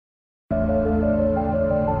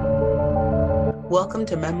Welcome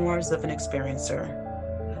to Memoirs of an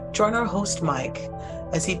Experiencer. Join our host Mike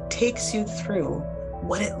as he takes you through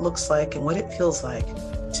what it looks like and what it feels like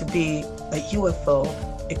to be a UFO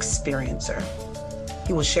experiencer.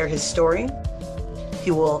 He will share his story.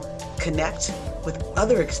 He will connect with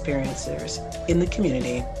other experiencers in the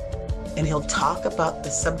community, and he'll talk about the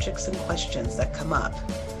subjects and questions that come up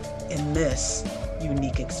in this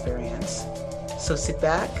unique experience. So sit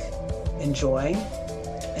back, enjoy,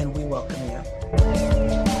 and we welcome you.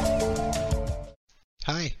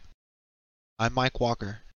 Hi, I'm Mike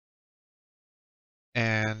Walker,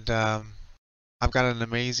 and I've got an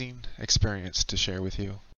amazing experience to share with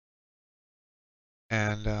you.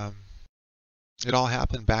 And it all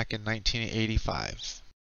happened back in 1985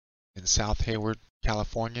 in South Hayward,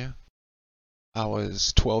 California. I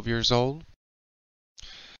was 12 years old,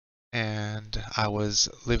 and I was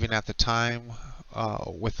living at the time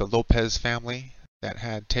with the Lopez family that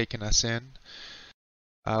had taken us in.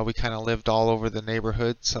 We kind of lived all over the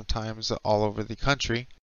neighborhood, sometimes all over the country,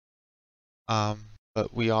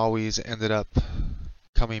 but we always ended up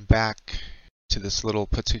coming back to this little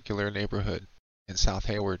particular neighborhood in South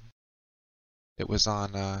Hayward. It was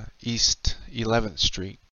on East 11th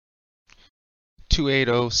Street.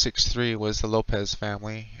 28063 was the Lopez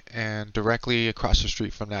family, and directly across the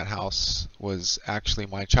street from that house was actually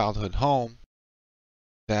my childhood home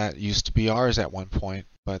that used to be ours at one point,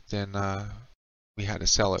 but then we had to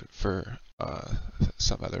sell it for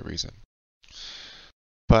some other reason.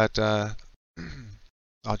 But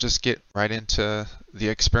I'll just get right into the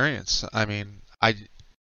experience. I mean, I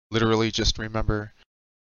literally just remember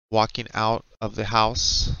walking out of the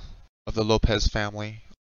house of the Lopez family,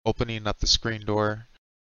 opening up the screen door,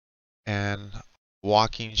 and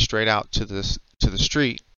walking straight out to the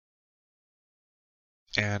street.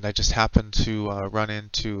 And I just happened to run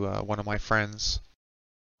into one of my friends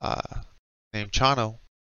named Chano,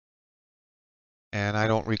 and I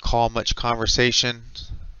don't recall much conversation.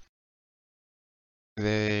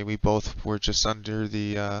 We both were just under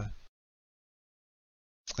the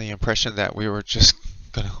impression that we were just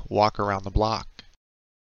gonna walk around the block,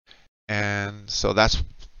 and so that's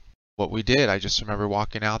what we did. I just remember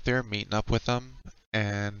walking out there, meeting up with them,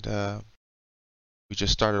 and we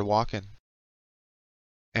just started walking.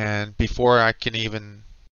 And before I can even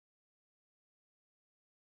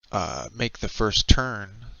make the first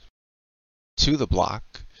turn to the block,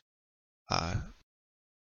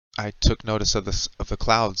 I took notice of the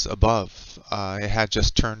clouds above. It had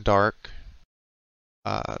just turned dark.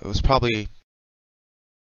 It was probably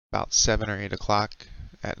about 7 or 8 o'clock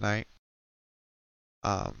at night.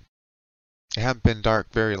 It hadn't been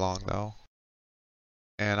dark very long though,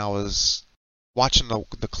 and I was watching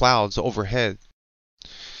the clouds overhead.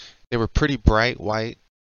 They were pretty bright white,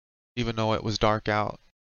 even though it was dark out,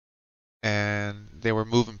 and they were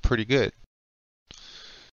moving pretty good.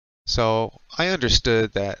 So I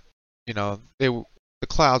understood that, you know, the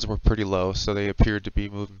clouds were pretty low, so they appeared to be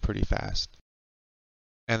moving pretty fast.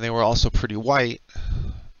 And they were also pretty white,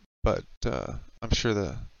 but I'm sure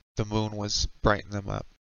the moon was brightening them up.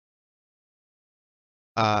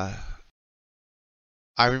 I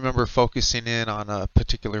remember focusing in on a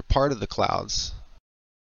particular part of the clouds,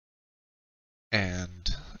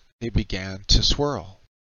 and they began to swirl.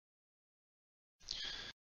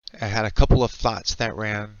 I had a couple of thoughts that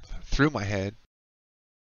ran through my head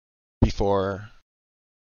before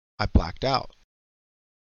I blacked out.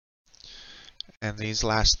 And these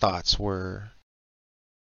last thoughts were,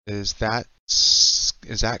 is that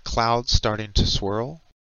cloud starting to swirl?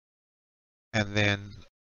 And then,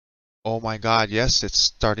 oh my God, yes, it's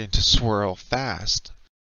starting to swirl fast.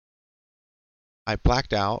 I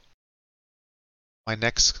blacked out. My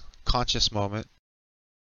next conscious moment,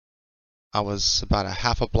 I was about a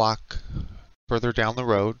half a block further down the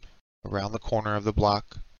road, around the corner of the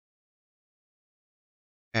block,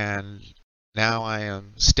 and now I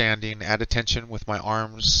am standing at attention with my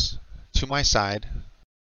arms to my side,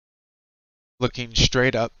 looking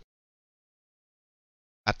straight up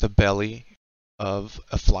at the belly of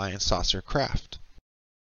a flying saucer craft.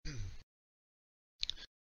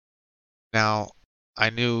 Now,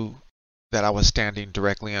 I knew that I was standing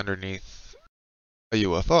directly underneath a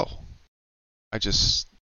UFO. I just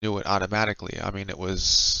knew it automatically. I mean, it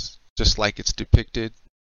was just like it's depicted.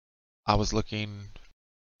 I was looking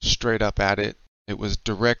straight up at it. It was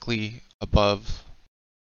directly above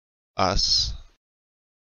us,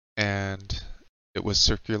 and it was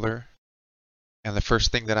circular. And the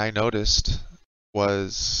first thing that I noticed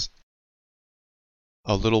was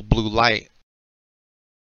a little blue light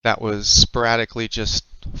that was sporadically just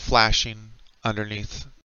flashing underneath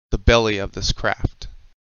the belly of this craft.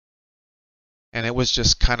 and it was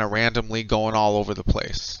just kind of randomly going all over the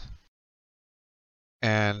place.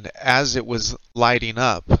 And as it was lighting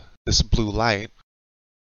up, this blue light,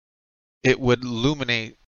 it would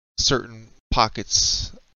illuminate certain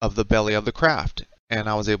pockets of the belly of the craft, and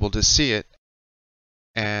I was able to see it.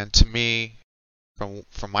 And to me, from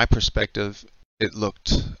my perspective, it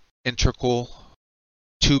looked integral,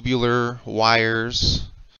 tubular wires.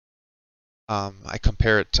 I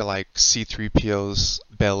compare it to like C-3PO's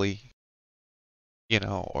belly,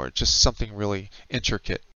 or just something really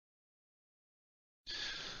intricate.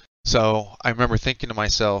 So I remember thinking to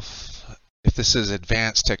myself, if this is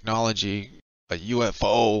advanced technology, a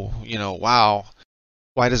UFO, wow,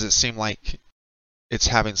 why does it seem like it's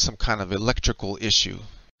having some kind of electrical issue?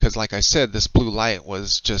 Because like I said, this blue light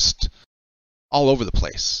was just all over the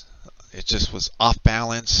place. It just was off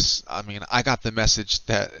balance. I mean, I got the message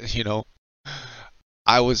that,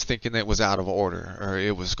 I was thinking it was out of order, or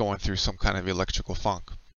it was going through some kind of electrical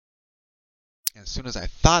funk. And as soon as I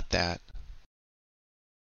thought that,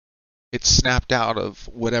 it snapped out of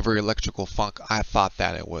whatever electrical funk I thought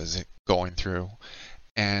that it was going through,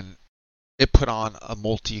 and it put on a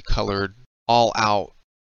multicolored, all out,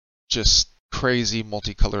 just crazy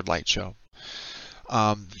multicolored light show.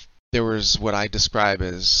 There was what I describe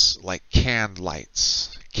as like canned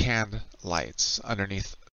lights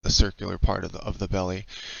underneath the circular part of the belly.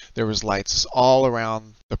 There was lights all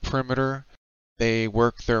around the perimeter. They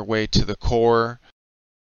worked their way to the core,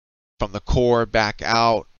 from the core back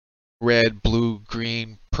out, red, blue,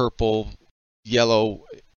 green, purple, yellow,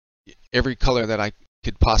 every color that I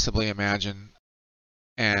could possibly imagine.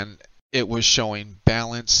 And it was showing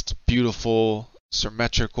balanced, beautiful,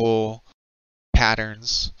 symmetrical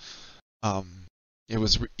patterns. It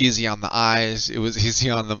was easy on the eyes. It was easy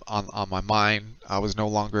on my mind. I was no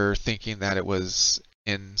longer thinking that it was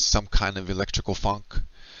in some kind of electrical funk.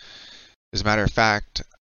 As a matter of fact,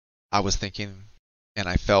 I was thinking, and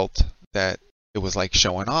I felt that it was like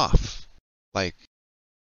showing off. Like,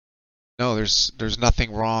 no, there's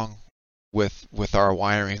nothing wrong with our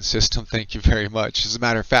wiring system. Thank you very much. As a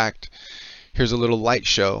matter of fact, here's a little light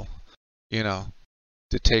show,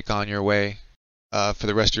 to take on your way. For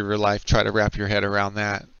the rest of your life, try to wrap your head around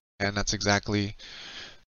that. And that's exactly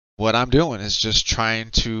what I'm doing, is just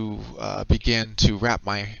trying to begin to wrap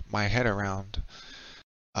my head around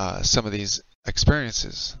some of these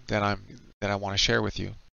experiences that I want to share with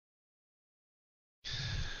you.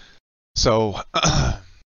 So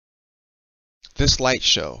this light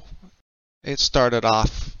show, it started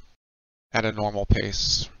off at a normal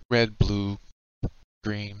pace, red, blue,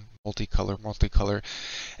 green, multicolor,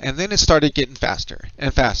 and then it started getting faster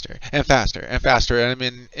and faster and faster and faster. And I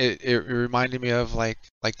mean, it reminded me of like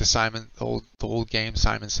the old game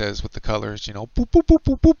Simon Says with the colors, boop boop boop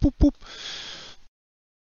boop boop boop boop.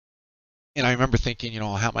 And I remember thinking,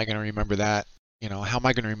 how am I going to remember that? How am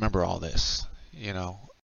I going to remember all this?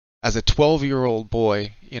 As a 12-year-old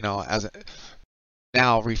boy,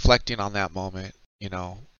 now reflecting on that moment,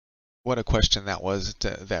 what a question that was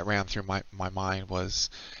that ran through my mind was,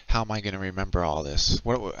 how am I going to remember all this?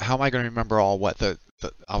 How am I going to remember all what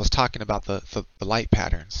I was talking about, the light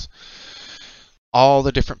patterns, all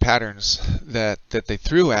the different patterns that they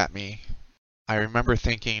threw at me. I remember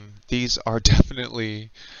thinking, these are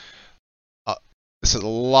definitely this is a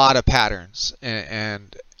lot of patterns,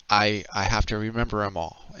 and I have to remember them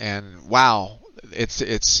all. And wow, it's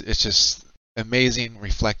just amazing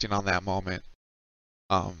reflecting on that moment.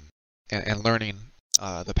 And learning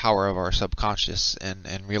the power of our subconscious,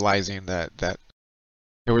 and realizing that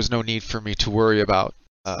there was no need for me to worry about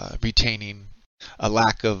retaining a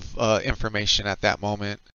lack of information at that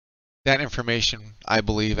moment. That information, I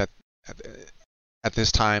believe, at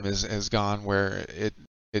this time is gone where it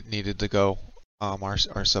needed to go.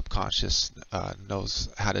 Our subconscious knows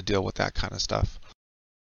how to deal with that kind of stuff.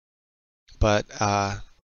 But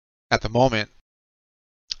at the moment,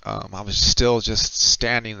 I was still just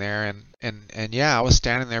standing there, and yeah, I was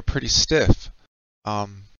standing there pretty stiff,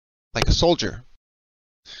 like a soldier.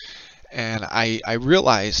 And I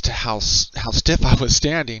realized how stiff I was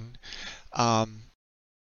standing,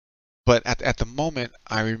 but at the moment,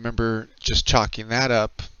 I remember just chalking that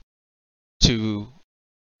up to,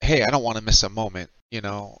 hey, I don't want to miss a moment.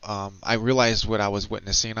 I realized what I was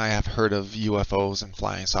witnessing. I have heard of UFOs and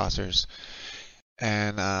flying saucers,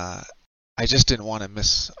 and I just didn't want to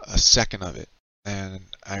miss a second of it. And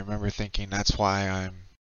I remember thinking, that's why I'm,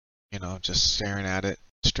 just staring at it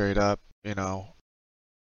straight up,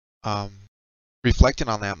 reflecting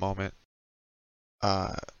on that moment.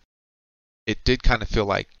 It did kind of feel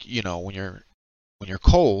like, when you're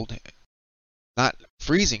cold, not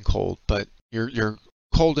freezing cold, but you're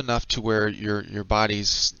cold enough to where your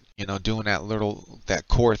body's, doing that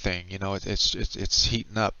core thing. It's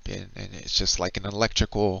heating up, and it's just like an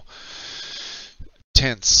electrical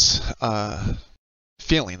tense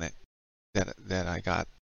feeling that I got,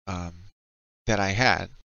 um, that I had.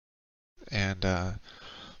 And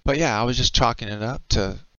but yeah, I was just chalking it up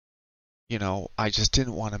to, I just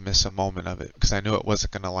didn't want to miss a moment of it because I knew it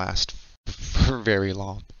wasn't going to last for very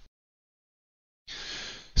long.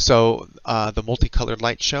 So the multicolored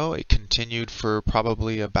light show, it continued for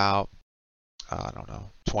probably about, I don't know,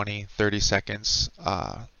 20, 30 seconds.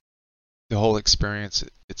 The whole experience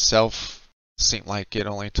itself seemed like it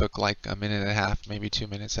only took like a minute and a half, maybe 2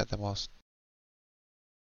 minutes at the most.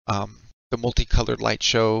 The multicolored light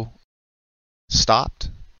show stopped.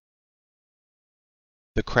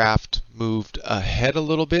 The craft moved ahead a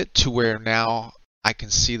little bit to where now I can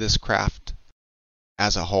see this craft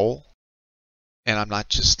as a whole. And I'm not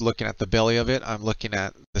just looking at the belly of it, I'm looking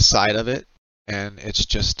at the side of it, and it's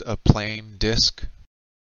just a plain disc.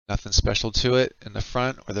 Nothing special to it in the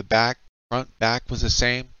front or the back. Front, back was the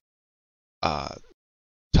same.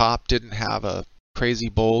 Top didn't have a crazy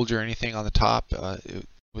bulge or anything on the top.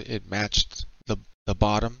 It matched the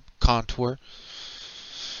bottom contour.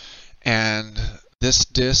 And this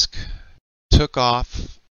disc took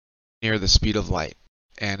off near the speed of light,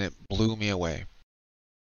 and it blew me away.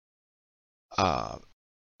 Up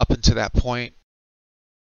until that point,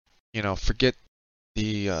 forget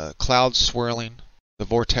the clouds swirling, the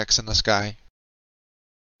vortex in the sky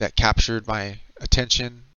that captured my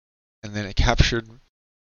attention, and then it captured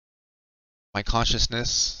my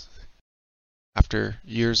consciousness after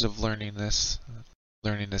years of learning this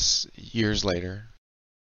years later.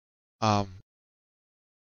 The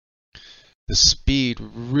speed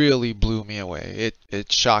really blew me away.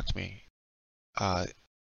 It shocked me.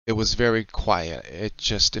 It was very quiet. It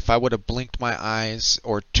just, if I would have blinked my eyes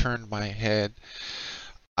or turned my head,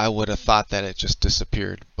 I would have thought that it just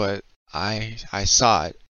disappeared. But I saw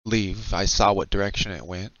it leave. I saw what direction it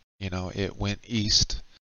went. It went east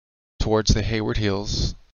towards the Hayward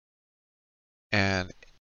Hills, and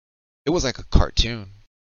it was like a cartoon.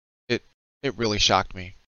 It really shocked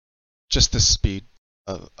me, just the speed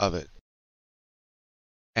of it.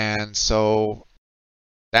 And so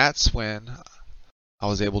that's when I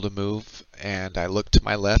was able to move, and I looked to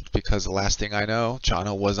my left because the last thing I know,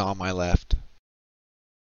 Chano was on my left.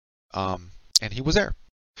 And he was there.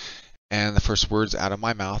 And the first words out of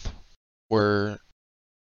my mouth were,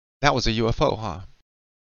 "That was a UFO, huh?"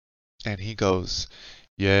 And he goes,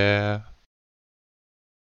 "Yeah."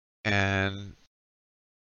 And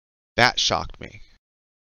that shocked me.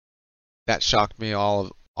 That shocked me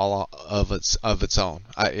all of its own.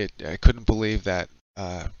 I couldn't believe that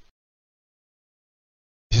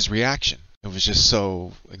his reaction. It was just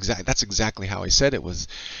so exact. That's exactly how he said it was.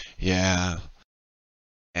 Yeah.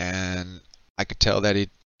 And I could tell that he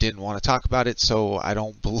didn't want to talk about it, so I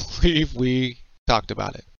don't believe we talked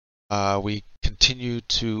about it. We continued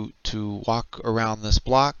to walk around this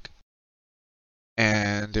block,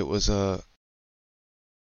 and it was a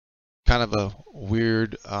kind of a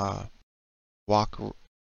weird walk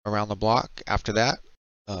around the block after that.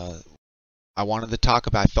 I wanted to talk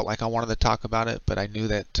about. I felt like I wanted to talk about it, but I knew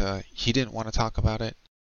that he didn't want to talk about it.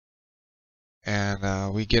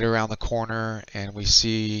 And we get around the corner, and we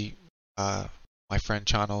see my friend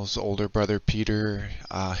Chano's older brother Peter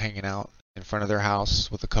hanging out in front of their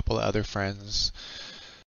house with a couple of other friends.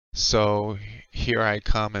 So here I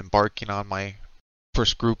come embarking on my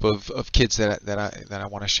first group of kids that I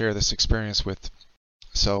want to share this experience with.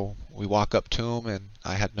 So we walk up to him, and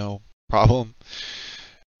I had no problem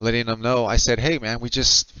letting them know. I said, "Hey man, we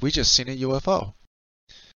just seen a UFO."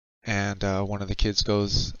 And one of the kids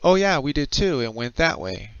goes, "Oh yeah, we did too. It went that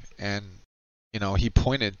way." And he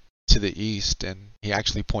pointed to the east, and he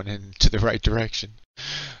actually pointed to the right direction.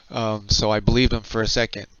 So I believed him for a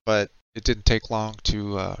second, but it didn't take long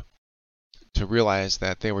to realize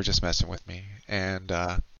that they were just messing with me. And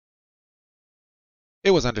it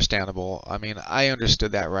was understandable. I mean, I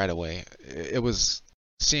understood that right away. It was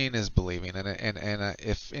seeing is believing, and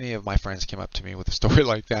if any of my friends came up to me with a story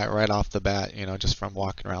like that right off the bat, just from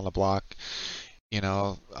walking around the block,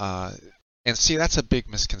 and see, that's a big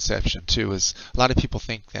misconception too. Is a lot of people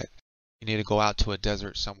think that you need to go out to a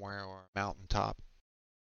desert somewhere or a mountaintop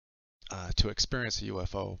to experience a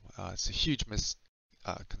UFO. It's a huge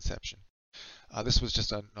misconception. This was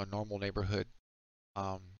just a normal neighborhood.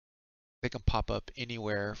 They can pop up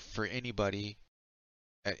anywhere for anybody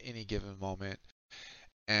at any given moment.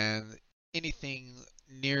 And anything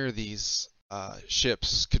near these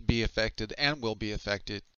ships could be affected and will be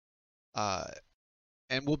affected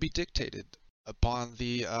and will be dictated upon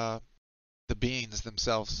the beings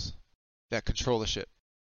themselves that control the ship.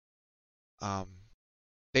 Um,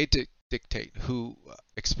 they dictate who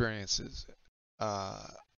experiences uh,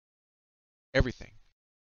 everything.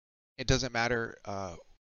 It doesn't matter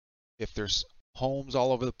if there's homes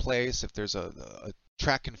all over the place, if there's a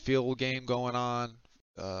track and field game going on,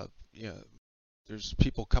 uh, you know, there's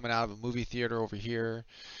people coming out of a movie theater over here.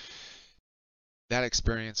 That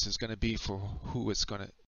experience is going to be for who is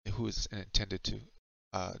intended to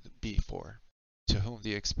be for, to whom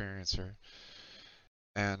the experiencer.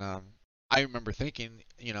 And I remember thinking,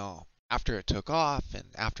 after it took off and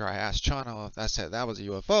after I asked Chano, I said, that was a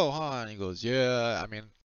UFO, huh? And he goes, yeah. I mean,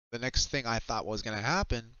 the next thing I thought was going to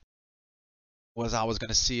happen was I was going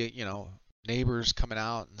to see, neighbors coming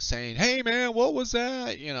out and saying, hey, man, what was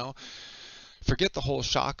that? Forget the whole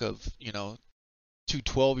shock of, two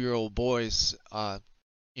 12-year-old boys,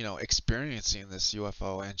 experiencing this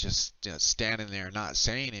UFO and just standing there not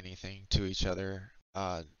saying anything to each other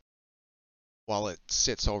while it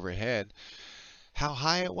sits overhead. How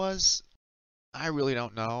high it was, I really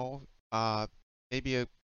don't know. Maybe a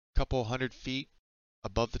couple 100 feet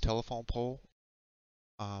above the telephone pole.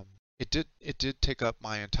 Um, it did take up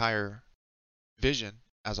my entire vision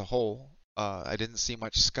as a whole. I didn't see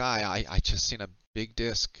much sky. I just seen a big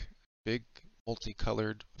disc, big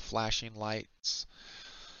multicolored flashing lights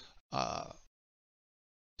uh,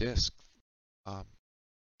 disc. Um,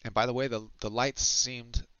 and by the way, the lights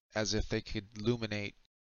seemed as if they could illuminate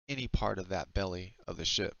any part of that belly of the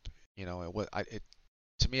ship.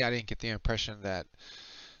 To me, I didn't get the impression that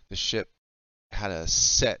the ship had a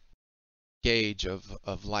set gauge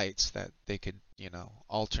of lights that they could,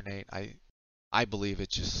 alternate. I believe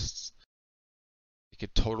it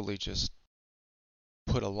could totally just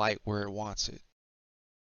put a light where it wants it.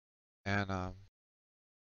 And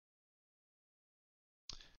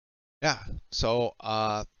yeah, so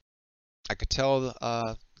I could tell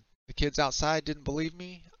the kids outside didn't believe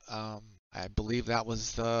me. I believe that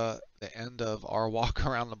was the end of our walk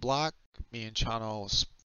around the block. Me and Chano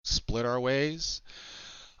split our ways.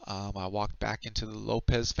 I walked back into the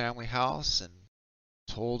Lopez family house and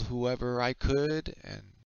told whoever I could, and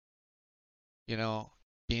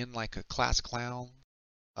being like a class clown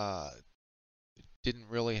uh, didn't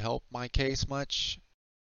really help my case much.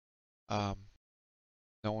 Um,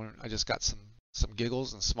 no one, I just got some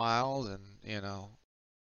giggles and smiles,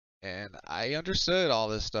 and I understood all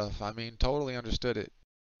this stuff. I mean, totally understood it.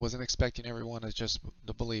 Wasn't expecting everyone to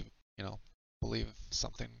believe, believe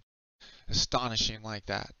something astonishing like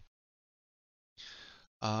that.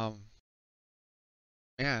 Um,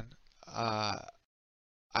 man, uh,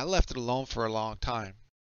 I left it alone for a long time.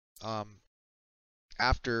 Um,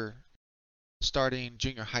 After starting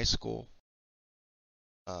junior high school,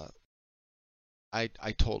 uh, I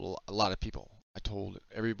told a lot of people. I told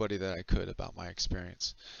everybody that I could about my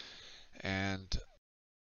experience, and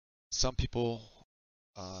some people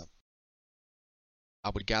uh, I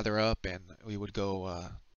would gather up and we would go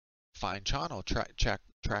find Chano,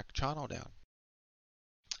 track Chano down.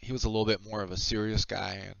 He was a little bit more of a serious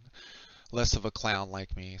guy and less of a clown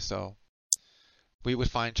like me, so we would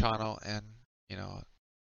find Chano, and you know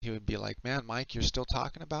he would be like, "Man, Mike, you're still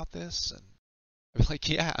talking about this?" And I'd be like,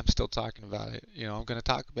 "Yeah, I'm still talking about it. I'm going to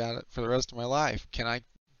talk about it for the rest of my life. Can I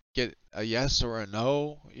get a yes or a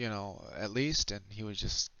no, at least?" And he would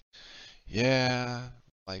just, yeah,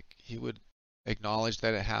 like he would acknowledge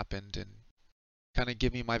that it happened and kind of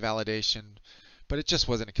give me my validation, but it just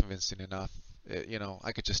wasn't convincing enough.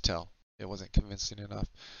 I could just tell it wasn't convincing enough.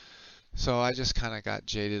 So I just kind of got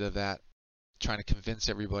jaded of that, trying to convince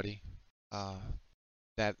everybody uh,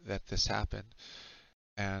 that this happened,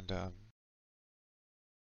 and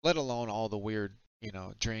let alone all the weird,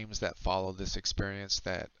 dreams that followed this experience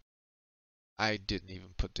that I didn't even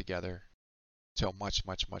put together till much,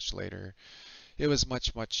 much, much later. It was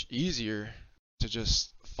much, much easier to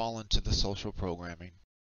just fall into the social programming,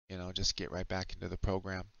 just get right back into the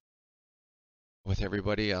program with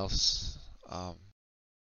everybody else. Um,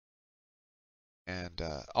 and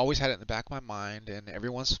always had it in the back of my mind, and every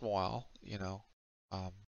once in a while,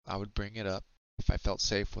 um, I would bring it up if I felt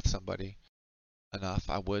safe with somebody enough.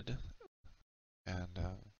 I would, and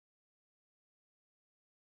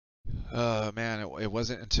man, it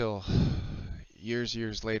wasn't until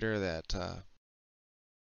years later that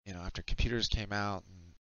after computers came out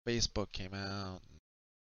and Facebook came out, and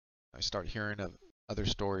I started hearing of other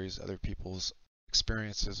stories, other people's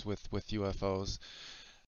experiences with UFOs.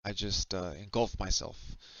 I just engulfed myself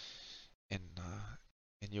in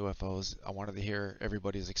UFOs. I wanted to hear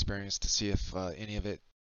everybody's experience to see if any of it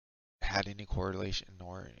had any correlation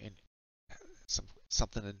or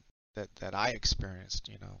something that I experienced,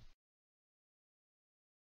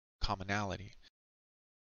 commonality.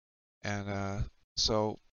 And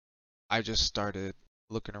so I just started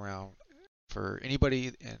looking around for anybody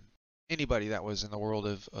that was in the world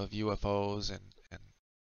of UFOs, and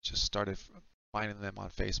just started finding them on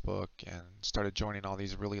Facebook and started joining all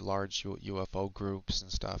these really large UFO groups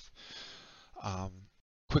and stuff. Um,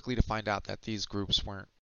 quickly to find out that these groups weren't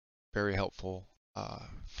very helpful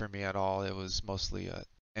for me at all. It was mostly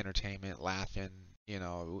entertainment, laughing. You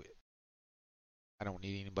know, I don't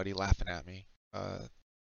need anybody laughing at me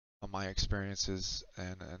on my experiences,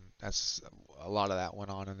 and that's a lot of that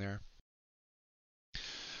went on in there.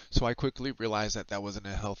 So I quickly realized that that wasn't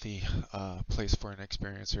a healthy place for an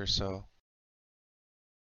experiencer. So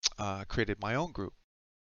I created my own group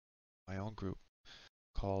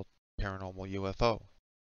called Paranormal UFO,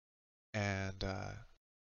 and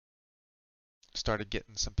started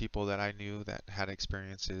getting some people that I knew that had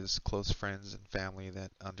experiences, close friends and family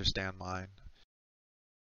that understand mine.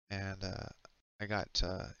 And I got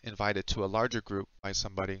invited to a larger group by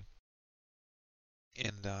somebody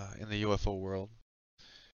in the UFO world,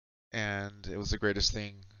 and it was the greatest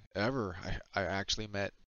thing ever. I actually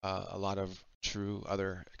met a lot of true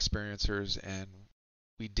other experiencers, and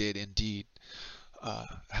we did indeed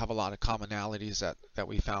have a lot of commonalities that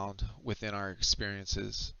we found within our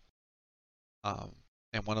experiences. Um,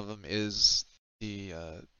 and one of them is the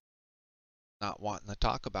not wanting to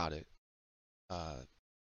talk about it. Uh,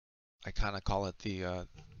 I kind of call it the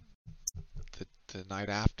night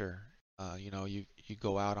after. You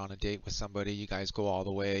go out on a date with somebody, you guys go all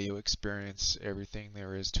the way, you experience everything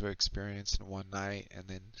there is to experience in one night, and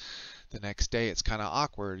then the next day it's kind of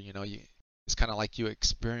awkward. It's kind of like you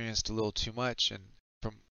experienced a little too much, and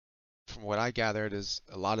from from what I gathered is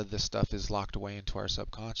a lot of this stuff is locked away into our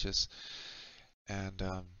subconscious, and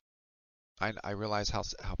I realize how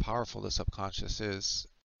powerful the subconscious is,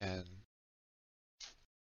 and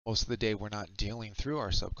most of the day we're not dealing through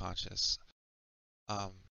our subconscious,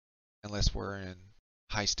 um, unless we're in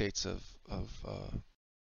high states of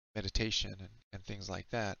meditation and things like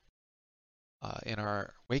that. In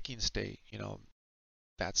our waking state,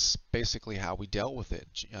 that's basically how we dealt with it.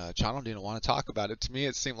 Chano didn't want to talk about it. To me,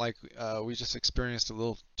 it seemed like we just experienced a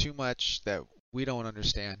little too much that we don't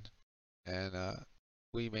understand, and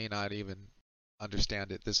we may not even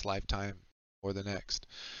understand it this lifetime or the next.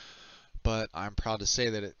 But I'm proud to say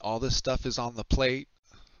that all this stuff is on the plate.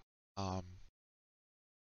 Um,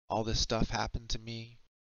 all this stuff happened to me,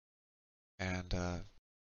 and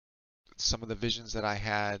some of the visions that I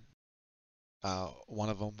had, one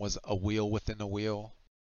of them was a wheel within a wheel.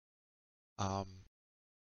 Um,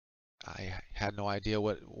 I had no idea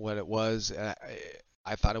what it was.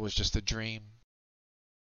 I thought it was just a dream.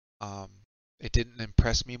 Um, it didn't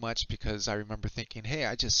impress me much because I remember thinking, hey,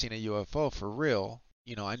 I just seen a UFO for real.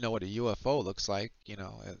 I know what a UFO looks like.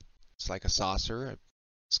 It's like a saucer.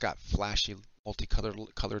 It's got flashy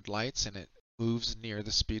multicolored lights, and it moves near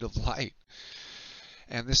the speed of light.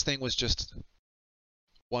 And this thing was just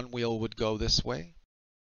one wheel would go this way,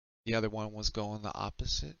 the other one was going the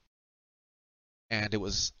opposite, and it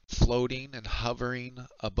was floating and hovering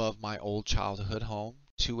above my old childhood home,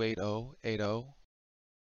 28080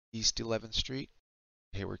 East 11th Street,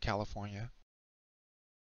 Hayward, California.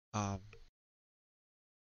 Um,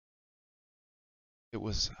 it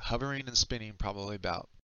was hovering and spinning probably about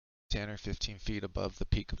 10 or 15 feet above the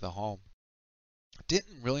peak of the home. It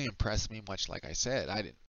didn't really impress me much, like I said.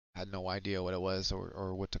 I had no idea what it was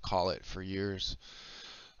or what to call it for years.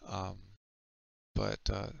 Um, but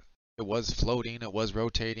it was floating, it was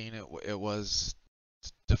rotating, it was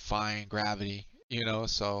defying gravity,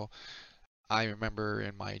 so I remember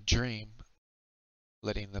in my dream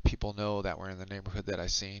letting the people know that were in the neighborhood that I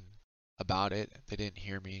seen about it. They didn't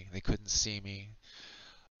hear me, they couldn't see me.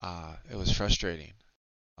 It was frustrating.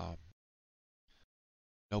 Um,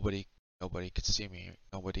 nobody nobody could see me.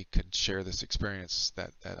 Nobody could share this experience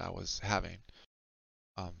that I was having.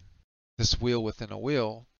 Um, this wheel within a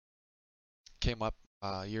wheel came up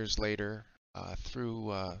years later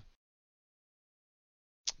through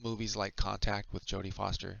movies like Contact with Jodie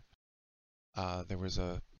Foster. There was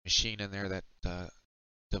a machine in there, that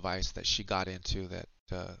device that she got into, that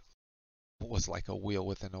was like a wheel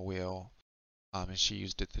within a wheel, and she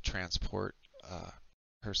used it to transport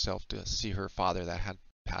herself to see her father that had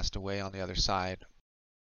passed away on the other side.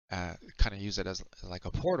 Kind of use it as like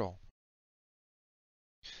a portal,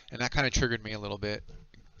 and that kind of triggered me a little bit,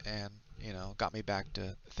 and got me back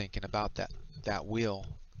to thinking about that wheel,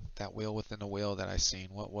 that wheel within a wheel that I seen.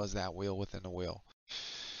 What was that wheel within a wheel?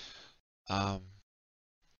 Um,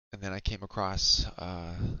 and then I came across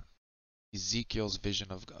Ezekiel's vision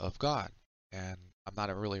of God. And I'm not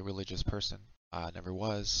a really religious person. I never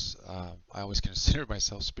was. I always considered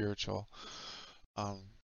myself spiritual. Um,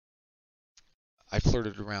 I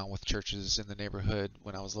flirted around with churches in the neighborhood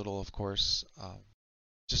when I was little, of course.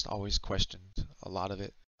 Just always questioned a lot of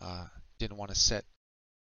it. Didn't want to set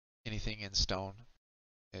anything in stone.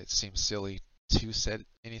 It seems silly to set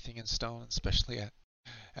anything in stone, especially at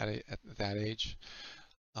that age.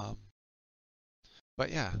 Um, but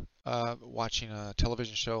yeah, watching a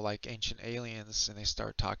television show like Ancient Aliens, and they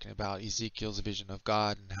start talking about Ezekiel's vision of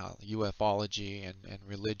God and how ufology and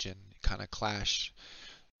religion kind of clash.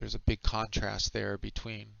 There's a big contrast there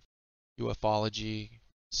between ufology,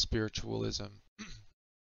 spiritualism,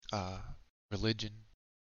 uh, religion.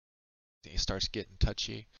 It starts getting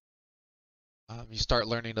touchy. You start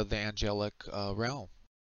learning of the angelic realm.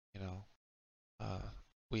 You know, uh,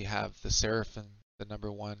 we have the seraphim, the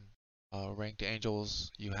number one ranked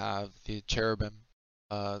angels. You have the cherubim,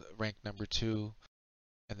 ranked number two,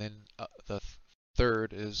 and then the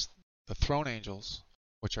third is the throne angels,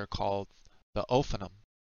 which are called the Ophanim.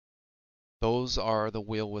 Those are the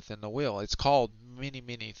wheel within the wheel. It's called many,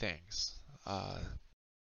 many things.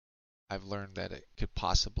 I've learned that it could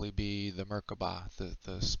possibly be the Merkabah,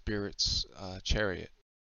 the spirit's chariot.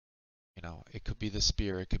 You know, it could be the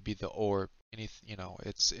spear, it could be the orb, anything. You know,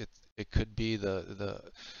 it could be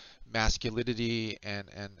the masculinity and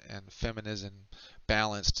feminism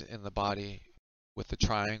balanced in the body with the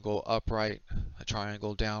triangle upright, a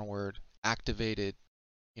triangle downward, activated.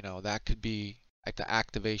 You know, that could be like the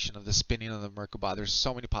activation of the spinning of the Merkabah. There's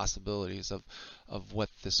so many possibilities of what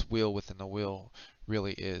this wheel within the wheel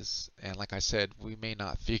really is. And like I said, we may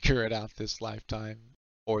not figure it out this lifetime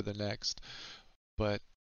or the next, but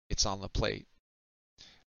it's on the plate.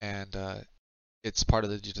 And it's part of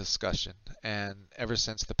the discussion. And ever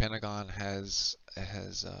since the Pentagon has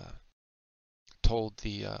told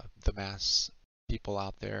the mass people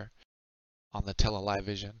out there on the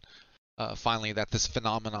television, finally that this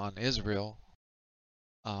phenomenon is real,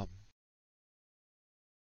 um,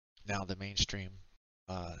 now the mainstream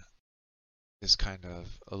uh, is kind of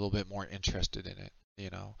a little bit more interested in it,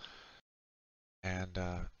 you know. And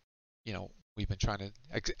you know, we've been trying to,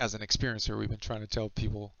 as an experiencer, we've been trying to tell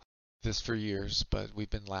people this for years, but we've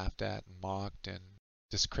been laughed at and mocked and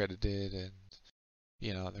discredited, and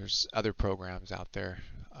you know, there's other programs out there.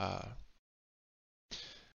 But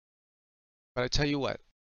I tell you what,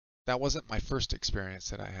 that wasn't my first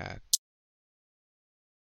experience that I had.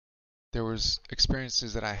 There was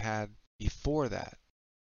experiences that I had before that,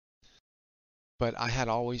 but I had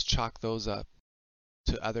always chalked those up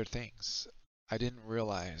to other things. I didn't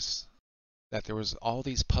realize that there was all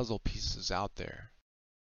these puzzle pieces out there.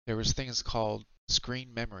 There was things called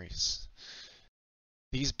screen memories.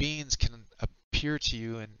 These beings can appear to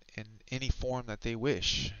you in any form that they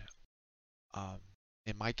wish.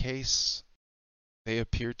 In my case, they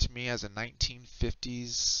appeared to me as a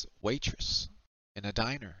 1950s waitress in a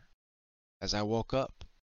diner. As I woke up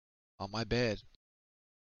on my bed,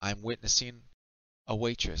 I'm witnessing a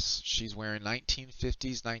waitress. She's wearing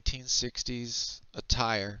 1950s, 1960s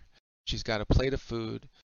attire. She's got a plate of food.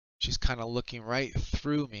 She's kind of looking right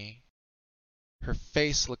through me. Her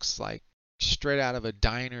face looks like straight out of a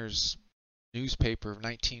diner's newspaper of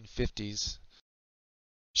 1950s.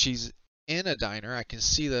 She's in a diner. I can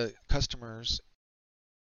see the customers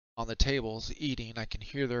on the tables eating. I can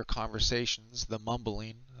hear their conversations, the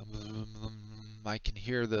mumbling. I can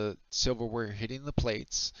hear the silverware hitting the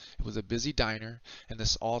plates. It was a busy diner, and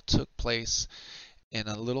this all took place in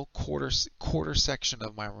a little quarter section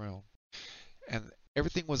of my room. And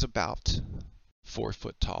everything was about 4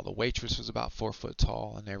 foot tall. The waitress was about 4 foot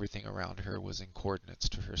tall, and everything around her was in coordinates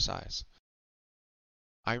to her size.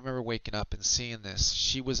 I remember waking up and seeing this.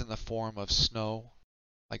 She was in the form of snow,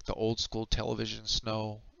 like the old school television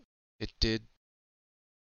snow. It did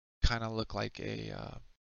kind of look like a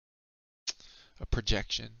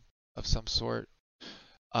projection of some sort.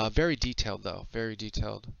 Very detailed though, very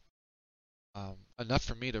detailed. Enough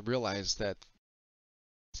for me to realize that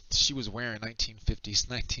she was wearing 1950s,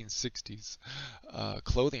 1960s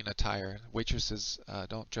clothing attire. Waitresses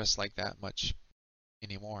don't dress like that much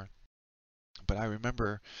anymore. But I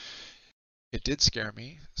remember it did scare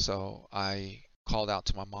me, so I called out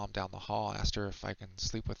to my mom down the hall, asked her if I can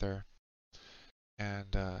sleep with her,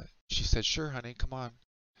 and she said, "Sure, honey, come on."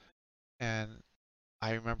 And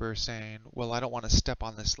I remember saying, "Well, I don't want to step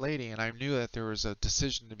on this lady," and I knew that there was a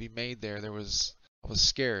decision to be made there. I was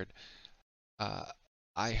scared. Uh,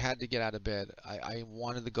 I had to get out of bed. I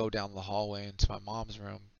wanted to go down the hallway into my mom's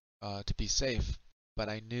room to be safe, but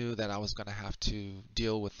I knew that I was going to have to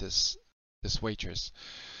deal with this waitress.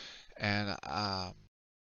 and I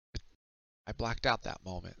blacked out that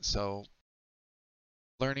moment. So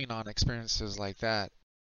learning on experiences like that,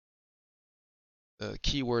 the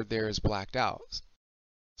key word there is blacked out.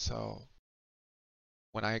 So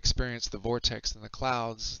when I experienced the vortex in the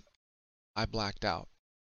clouds, I blacked out.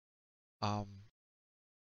 Um,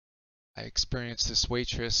 I experienced this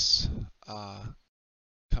waitress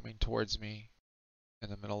coming towards me in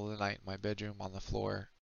the middle of the night in my bedroom on the floor,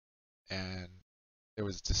 and there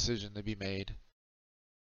was a decision to be made,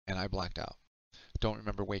 and I blacked out. Don't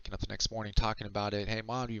remember waking up the next morning talking about it. Hey,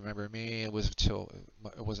 mom, do you remember me? It wasn't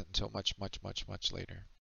until much later.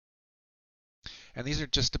 And these are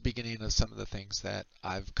just the beginning of some of the things that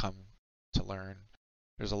I've come to learn.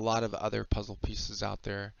 There's a lot of other puzzle pieces out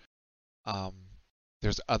there. Um,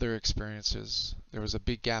 there's other experiences. There was a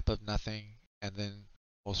big gap of nothing, and then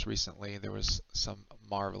most recently there was some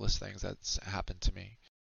marvelous things that's happened to me.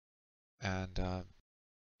 And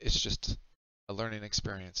it's just a learning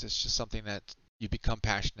experience. It's just something that you become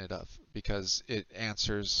passionate of because it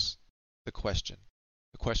answers the question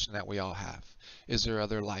that we all have. Is there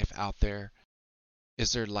other life out there?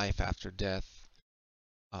 Is there life after death?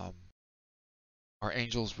 Um, are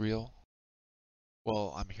angels real?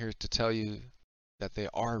 Well, I'm here to tell you that they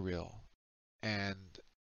are real, and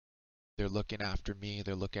they're looking after me,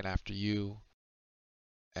 they're looking after you,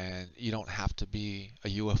 and you don't have to be a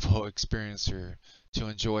UFO experiencer to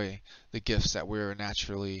enjoy the gifts that we're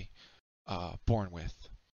naturally born with.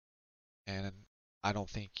 And I don't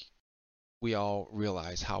think we all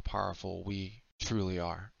realize how powerful we truly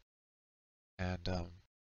are. And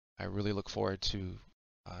I really look forward to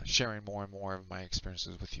sharing more and more of my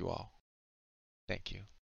experiences with you all. Thank you.